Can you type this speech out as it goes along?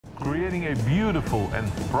creating a beautiful and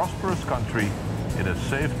prosperous country in a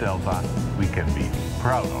safe delta we can be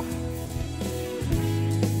proud of.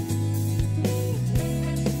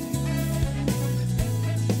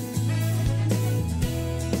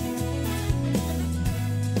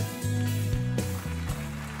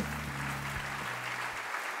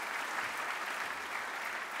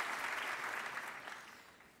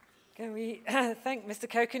 Can we thank Mr.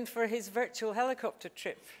 Cowkin for his virtual helicopter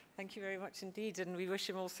trip? Thank you very much indeed, and we wish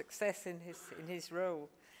him all success in his role.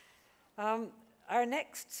 Our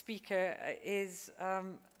next speaker is,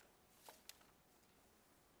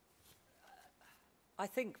 I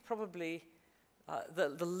think, probably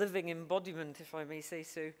the living embodiment, if I may say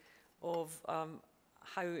so, of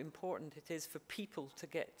how important it is for people to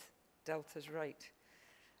get deltas right.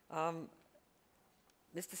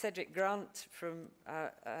 Mr. Cedric Grant from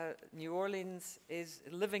New Orleans is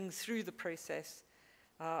living through the process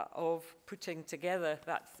of putting together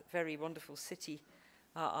that very wonderful city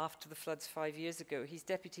after the floods 5 years ago. He's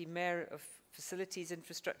Deputy Mayor of Facilities,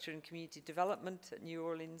 Infrastructure and Community Development at New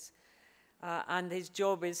Orleans, and his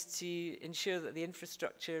job is to ensure that the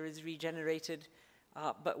infrastructure is regenerated,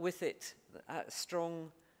 but with it,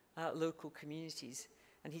 strong local communities.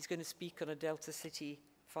 And he's going to speak on a Delta city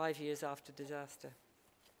 5 years after disaster.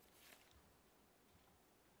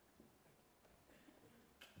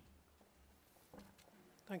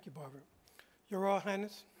 Thank you, Barbara. Your Royal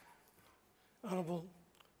Highness, Honorable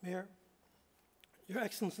Mayor, Your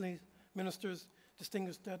Excellencies, Ministers,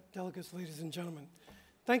 distinguished delegates, ladies and gentlemen,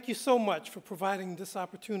 thank you so much for providing this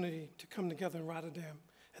opportunity to come together in Rotterdam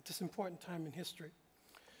at this important time in history.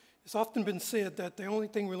 It's often been said that the only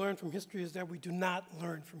thing we learn from history is that we do not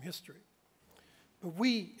learn from history. But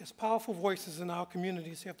we, as powerful voices in our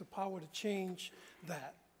communities, have the power to change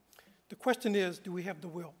that. The question is, do we have the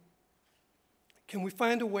will? Can we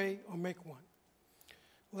find a way or make one?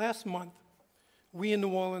 Last month, we in New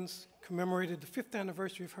Orleans commemorated the 5th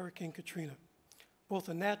anniversary of Hurricane Katrina, both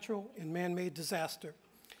a natural and man-made disaster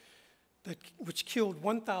which killed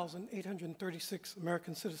 1,836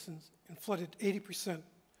 American citizens and flooded 80%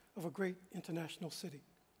 of a great international city.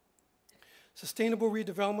 Sustainable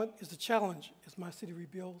redevelopment is the challenge as my city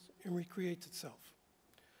rebuilds and recreates itself.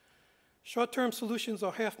 Short-term solutions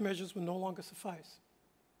or half measures will no longer suffice.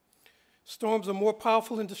 Storms are more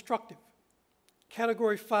powerful and destructive.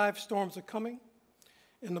 Category 5 storms are coming,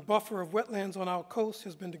 and the buffer of wetlands on our coast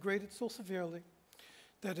has been degraded so severely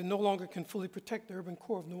that it no longer can fully protect the urban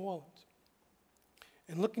core of New Orleans.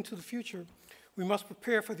 And looking to the future, we must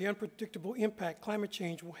prepare for the unpredictable impact climate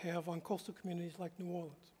change will have on coastal communities like New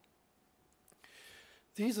Orleans.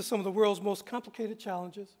 These are some of the world's most complicated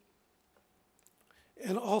challenges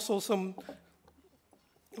and also some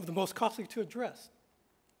of the most costly to address.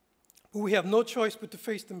 But we have no choice but to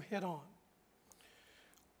face them head on.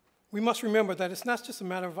 We must remember that it's not just a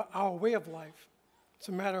matter of our way of life, it's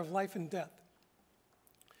a matter of life and death.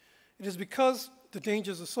 It is because the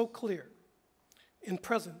dangers are so clear and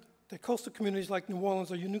present that coastal communities like New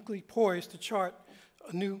Orleans are uniquely poised to chart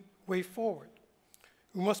a new way forward.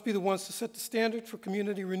 We must be the ones to set the standard for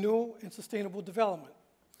community renewal and sustainable development.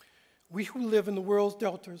 We who live in the world's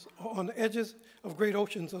deltas or on the edges of great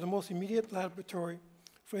oceans are the most immediate laboratory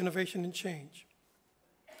for innovation and change.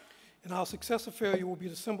 And our success or failure will be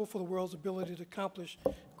the symbol for the world's ability to accomplish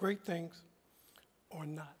great things or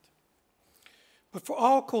not. But for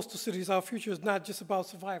all coastal cities, our future is not just about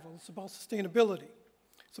survival, it's about sustainability.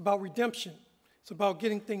 It's about redemption. It's about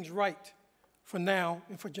getting things right for now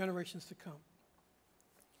and for generations to come.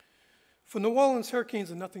 For New Orleans, hurricanes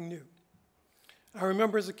are nothing new. I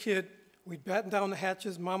remember as a kid, we'd batten down the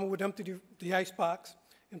hatches, Mama would empty the icebox,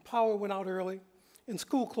 and power went out early, and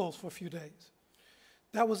school closed for a few days.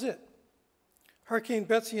 That was it. Hurricane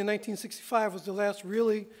Betsy in 1965 was the last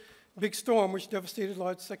really big storm which devastated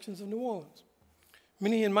large sections of New Orleans.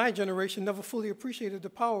 Many in my generation never fully appreciated the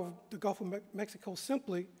power of the Gulf of Mexico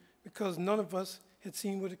simply because none of us had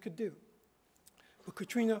seen what it could do. But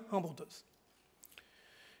Katrina humbled us.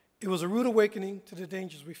 It was a rude awakening to the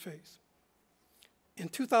dangers we face. In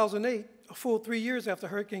 2008, a full 3 years after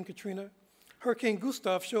Hurricane Katrina, Hurricane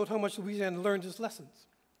Gustav showed how much Louisiana learned its lessons.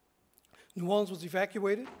 New Orleans was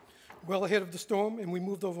evacuated well ahead of the storm, and we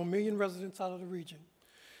moved over 1 million residents out of the region.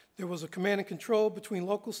 There was a command and control between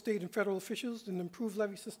local, state, and federal officials, and an improved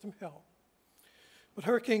levee system held. But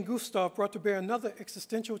Hurricane Gustav brought to bear another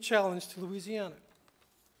existential challenge to Louisiana.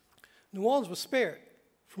 New Orleans was spared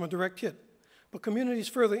from a direct hit, but communities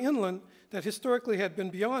further inland that historically had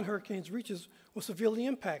been beyond hurricanes' reaches were severely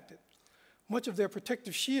impacted. Much of their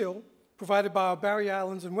protective shield, provided by our barrier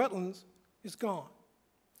islands and wetlands, is gone.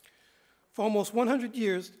 For almost 100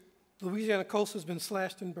 years, the Louisiana coast has been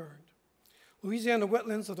slashed and burned. Louisiana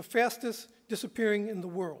wetlands are the fastest disappearing in the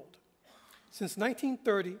world. Since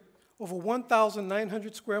 1930, over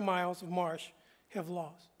 1,900 square miles of marsh have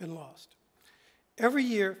been lost. Every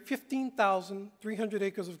year, 15,300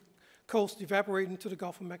 acres of coast evaporate into the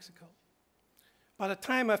Gulf of Mexico. By the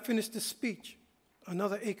time I finish this speech,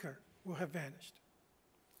 another acre will have vanished.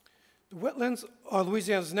 The wetlands are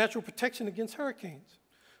Louisiana's natural protection against hurricanes.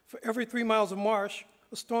 For every 3 miles of marsh,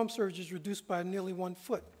 a storm surge is reduced by nearly 1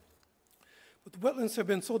 foot. But the wetlands have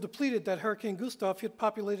been so depleted that Hurricane Gustav hit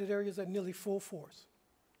populated areas at nearly full force.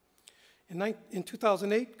 In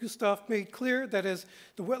 2008, Gustav made clear that as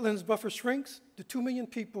the wetlands buffer shrinks, the 2 million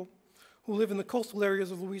people who live in the coastal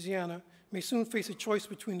areas of Louisiana may soon face a choice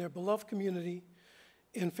between their beloved community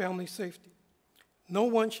and family safety. No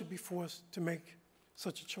one should be forced to make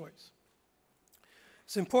such a choice.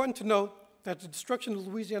 It's important to note that the destruction of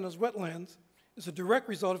Louisiana's wetlands is a direct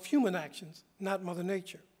result of human actions, not Mother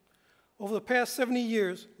Nature. Over the past 70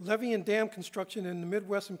 years, levee and dam construction in the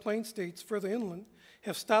Midwest and Plain states further inland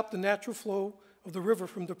have stopped the natural flow of the river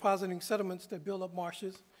from depositing sediments that build up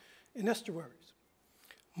marshes and estuaries.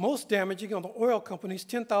 Most damaging are the oil companies'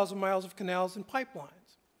 10,000 miles of canals and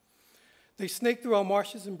pipelines. They snake through our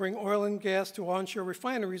marshes and bring oil and gas to onshore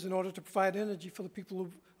refineries in order to provide energy for the people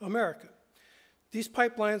of America. These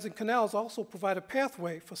pipelines and canals also provide a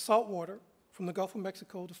pathway for salt water from the Gulf of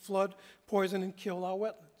Mexico to flood, poison, and kill our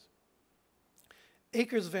wetlands.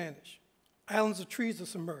 Acres vanish. Islands of trees are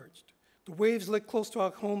submerged. The waves lick close to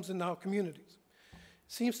our homes and our communities. It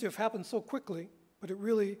seems to have happened so quickly, but it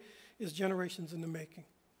really is generations in the making.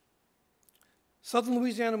 Southern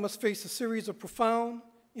Louisiana must face a series of profound,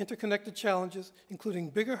 interconnected challenges, including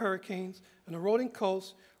bigger hurricanes, an eroding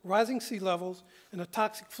coast, rising sea levels, and a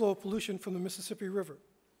toxic flow of pollution from the Mississippi River.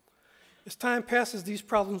 As time passes, these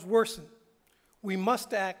problems worsen. We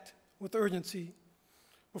must act with urgency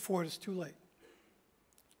before it is too late.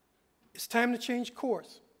 It's time to change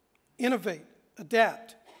course, innovate,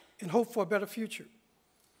 adapt, and hope for a better future.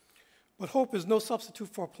 But hope is no substitute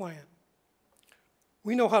for a plan.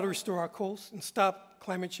 We know how to restore our coasts and stop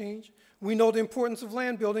climate change. We know the importance of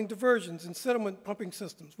land building diversions and sediment pumping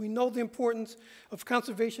systems. We know the importance of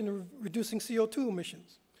conservation and reducing CO2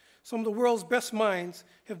 emissions. Some of the world's best minds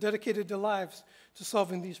have dedicated their lives to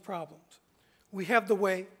solving these problems. We have the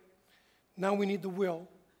way. Now we need the will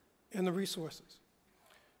and the resources.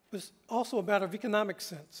 But it's also a matter of economic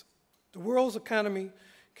sense. The world's economy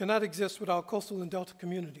cannot exist without coastal and delta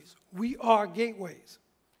communities. We are gateways,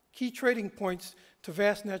 key trading points to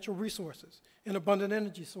vast natural resources and abundant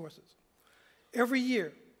energy sources. Every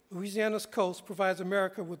year, Louisiana's coast provides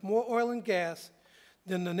America with more oil and gas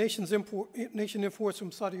than the nation imports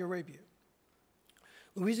from Saudi Arabia.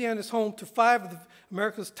 Louisiana is home to 5 of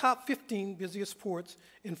America's top 15 busiest ports,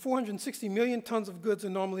 and 460 million tons of goods are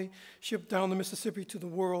normally shipped down the Mississippi to the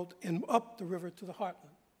world and up the river to the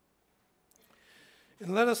heartland.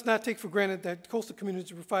 And let us not take for granted that coastal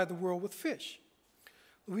communities provide the world with fish.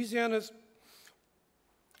 Louisiana's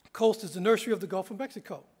coast is the nursery of the Gulf of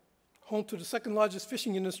Mexico, home to the second largest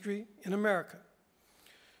fishing industry in America,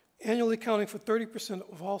 annually accounting for 30%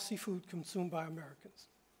 of all seafood consumed by Americans.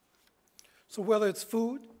 So whether it's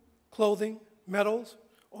food, clothing, metals,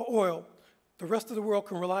 or oil, the rest of the world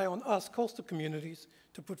can rely on us coastal communities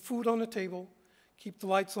to put food on the table, keep the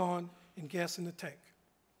lights on, and gas in the tank.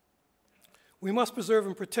 We must preserve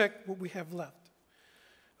and protect what we have left.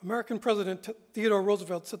 American President Theodore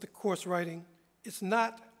Roosevelt set the course writing, "It's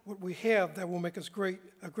not what we have that will make us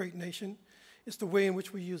a great nation, it's the way in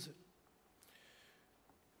which we use it."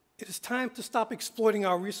 It is time to stop exploiting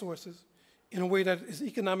our resources in a way that is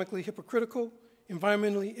economically hypocritical,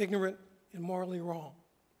 environmentally ignorant, and morally wrong.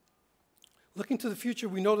 Looking to the future,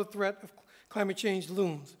 we know the threat of climate change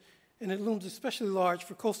looms, and it looms especially large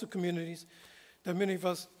for coastal communities that many of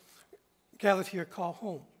us gathered here call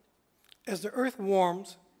home. As the earth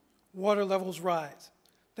warms, water levels rise.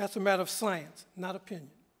 That's a matter of science, not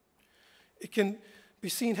opinion. It can be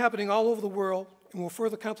seen happening all over the world and will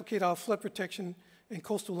further complicate our flood protection and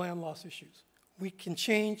coastal land loss issues. We can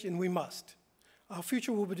change, and we must. Our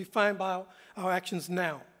future will be defined by our actions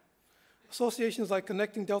now. Associations like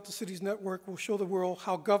Connecting Delta Cities Network will show the world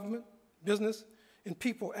how government, business, and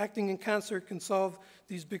people acting in concert can solve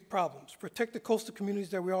these big problems, protect the coastal communities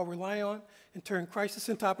that we all rely on, and turn crisis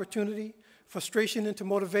into opportunity, frustration into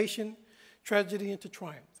motivation, tragedy into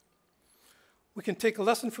triumph. We can take a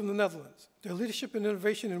lesson from the Netherlands. Their leadership and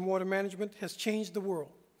innovation in water management has changed the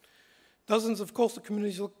world. Dozens of coastal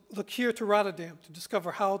communities look here to Rotterdam to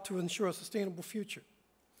discover how to ensure a sustainable future.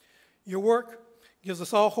 Your work gives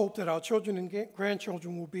us all hope that our children and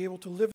grandchildren will be able to live